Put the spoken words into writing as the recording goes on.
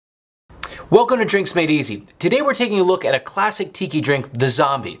Welcome to Drinks Made Easy. Today we're taking a look at a classic tiki drink, the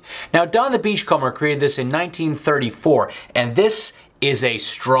Zombie. Now, Don the Beachcomber created this in 1934, and this is a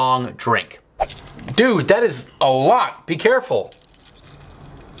strong drink. Dude, that is a lot. Be careful.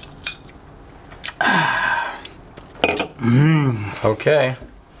 Okay,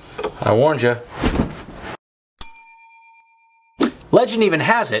 I warned you. Legend even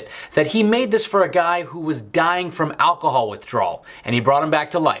has it that he made this for a guy who was dying from alcohol withdrawal, and he brought him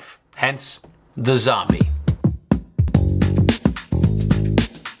back to life. Hence, the Zombie.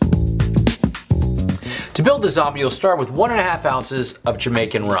 To build the Zombie, you'll start with 1.5 ounces of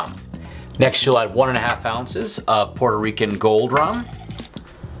Jamaican rum. Next, you'll add 1.5 ounces of Puerto Rican Gold rum,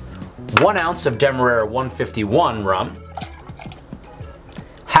 1 ounce of Demerara 151 rum,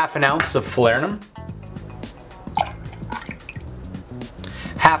 1/2 ounce of Falernum,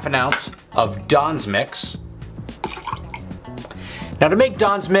 1/2 ounce of Don's Mix. Now, to make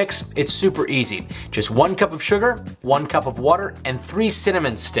Don's Mix, it's super easy. Just 1 cup of sugar, 1 cup of water, and 3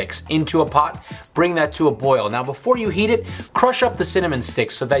 cinnamon sticks into a pot. Bring that to a boil. Now, before you heat it, crush up the cinnamon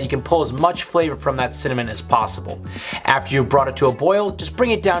sticks so that you can pull as much flavor from that cinnamon as possible. After you've brought it to a boil, just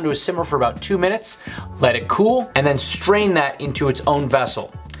bring it down to a simmer for about 2 minutes, let it cool, and then strain that into its own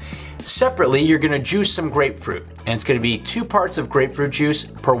vessel. Separately, you're gonna juice some grapefruit, and it's gonna be 2 parts of grapefruit juice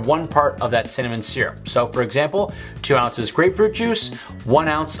per 1 part of that cinnamon syrup. So for example, 2 ounces grapefruit juice, 1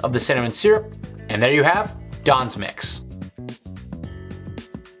 ounce of the cinnamon syrup, and there you have Don's Mix.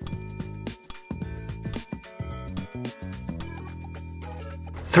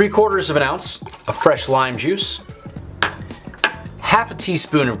 Three-quarters of an ounce of fresh lime juice, 1/2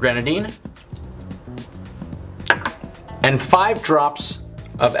 teaspoon of grenadine, and 5 drops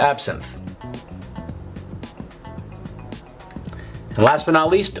of absinthe. And last but not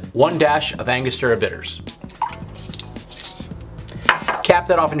least, 1 dash of Angostura bitters. Cap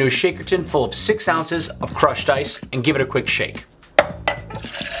that off into a shaker tin full of 6 ounces of crushed ice and give it a quick shake.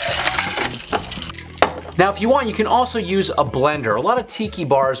 Now, if you want, you can also use a blender. A lot of tiki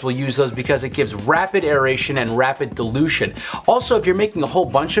bars will use those because it gives rapid aeration and rapid dilution. Also, if you're making a whole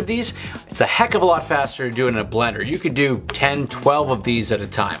bunch of these, it's a heck of a lot faster to do it in a blender. You could do 10, 12 of these at a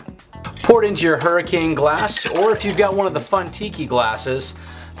time. Pour it into your hurricane glass, or if you've got one of the fun tiki glasses,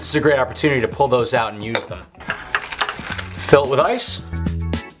 this is a great opportunity to pull those out and use them. Fill it with ice.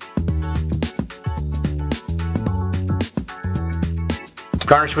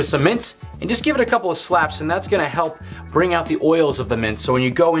 Garnish with some mint, and just give it a couple of slaps, and that's gonna help bring out the oils of the mint. So when you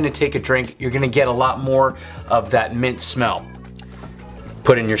go in to take a drink, you're gonna get a lot more of that mint smell.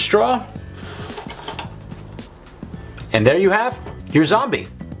 Put in your straw, and there you have your Zombie.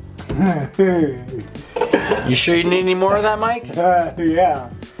 You sure you need any more of that, Mike? Yeah.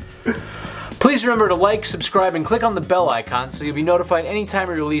 Please remember to like, subscribe, and click on the bell icon so you'll be notified anytime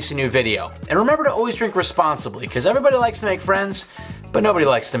we release a new video. And remember to always drink responsibly, because everybody likes to make friends, but nobody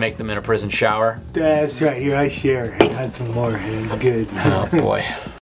likes to make them in a prison shower. That's right, here I share. I had some more, it's good. Oh boy.